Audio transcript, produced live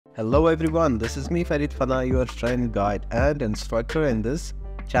Hello everyone, this is me Fana, your friend, guide and instructor in this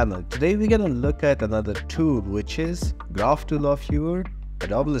channel. Today we're gonna look at another tool which is Graph Tool of your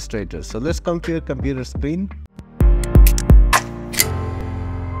Adobe Illustrator. So let's come to your computer screen.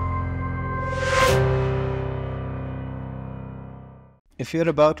 If you're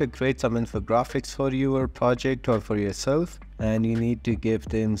about to create some infographics for your project or for yourself and you need to give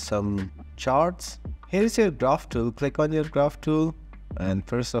them some charts, here's your graph tool. Click on your graph tool. And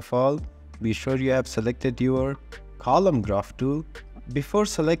first of all, be sure you have selected your column graph tool. Before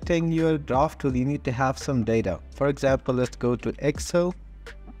selecting your graph tool, you need to have some data. For example, let's go to Excel.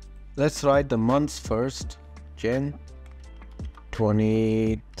 Let's write the months first, Jan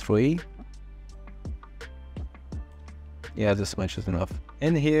 23. Yeah, this much is enough.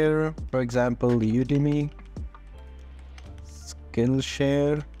 In here, for example, Udemy,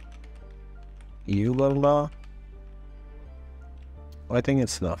 Skillshare, Ulala. I think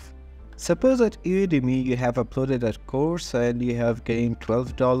it's enough. Suppose at Udemy you have uploaded a course and you have gained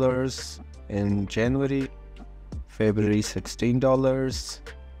 $12 in January, February $16,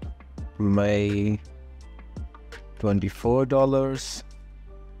 May $24,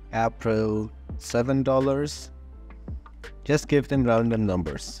 April $7. Just give them random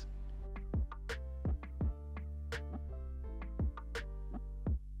numbers.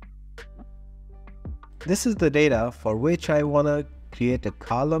 This is the data for which I want to create a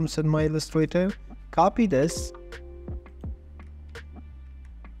columns in my Illustrator. Copy this,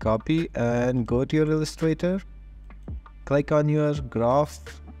 copy and go to your Illustrator. Click on your graph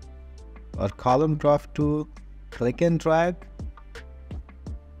or column graph tool, click and drag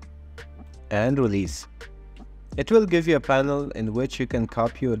and release. It will give you a panel in which you can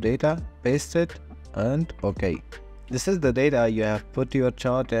copy your data, paste it and OK. This is the data you have put your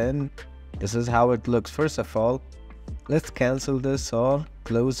chart in. This is how it looks. First of all, let's cancel this or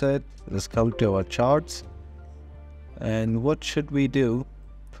close it. Let's come to our charts. And what should we do?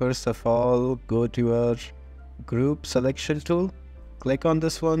 First of all, go to our group selection tool. Click on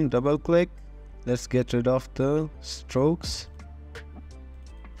this one, double click. Let's get rid of the strokes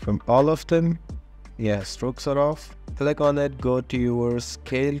from all of them. Yeah, strokes are off. Click on it, go to your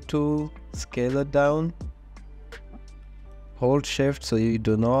scale tool, scale it down. Hold shift so you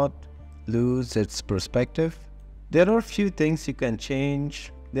do not lose its perspective. There are few things you can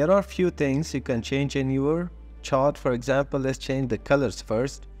change. In your chart. For example, let's change the colors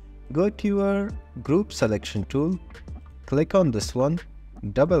first. Go to your group selection tool, click on this one,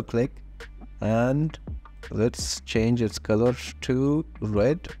 double click, and let's change its color to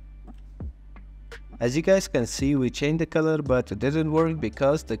red. As you guys can see, we changed the color, but it didn't work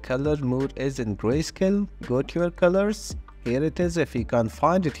because the color mode is in grayscale. Go to your colors. Here it is. If you can't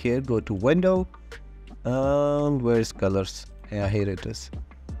find it here, go to window. Where's colors? Yeah, here it is.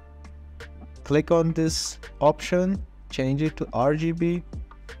 Click on this option, change it to RGB.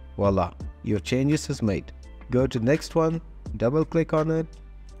 Voila, your changes is made. Go to next one, double click on it,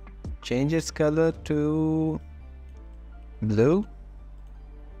 change its color to blue.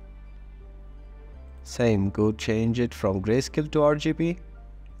 Same, go change it from grayscale to RGB.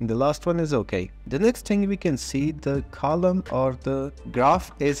 The last one is OK. The next thing we can see, the column or the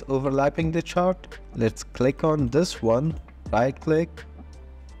graph is overlapping the chart. Let's click on this one, right click,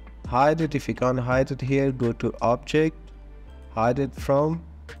 hide it. If you can't hide it here, go to object, hide it from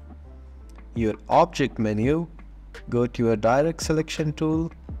your object menu, go to your direct selection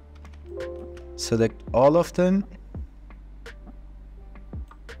tool, select all of them,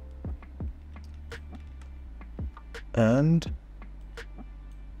 and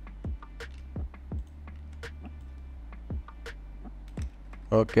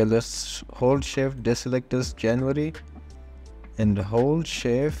OK, let's hold shift, deselect this January and hold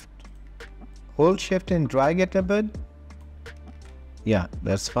shift and drag it a bit. Yeah,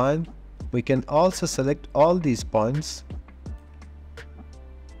 that's fine. We can also select all these points,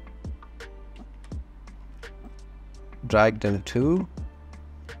 drag them too.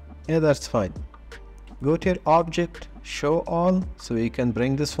 Yeah, that's fine. Go to your object, show all, so we can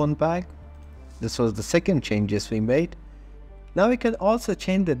bring this one back. This was the second changes we made. Now we can also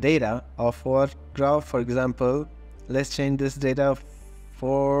change the data of our graph. For example, let's change this data.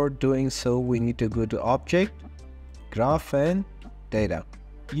 For doing so, we need to go to object, graph and data.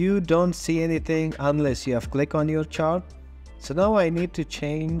 You don't see anything unless you have clicked on your chart. So now I need to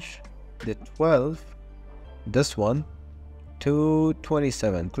change the 12, this one, to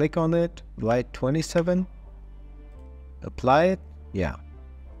 27. Click on it, write 27, apply it. Yeah.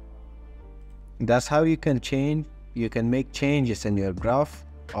 That's how you can change. You can make changes in your graph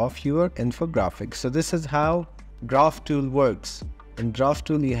of your infographic. So this is how Graph Tool works. In graph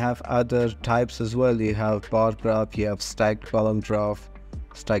tool, you have other types as well. You have bar graph, you have stacked column graph,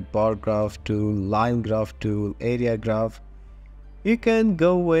 stacked bar graph tool, line graph tool, area graph. You can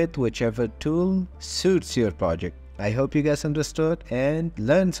go with whichever tool suits your project. I hope you guys understood and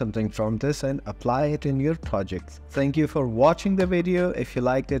learned something from this and apply it in your projects. Thank you for watching the video. If you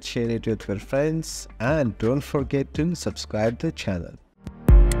liked it, share it with your friends and don't forget to subscribe to the channel.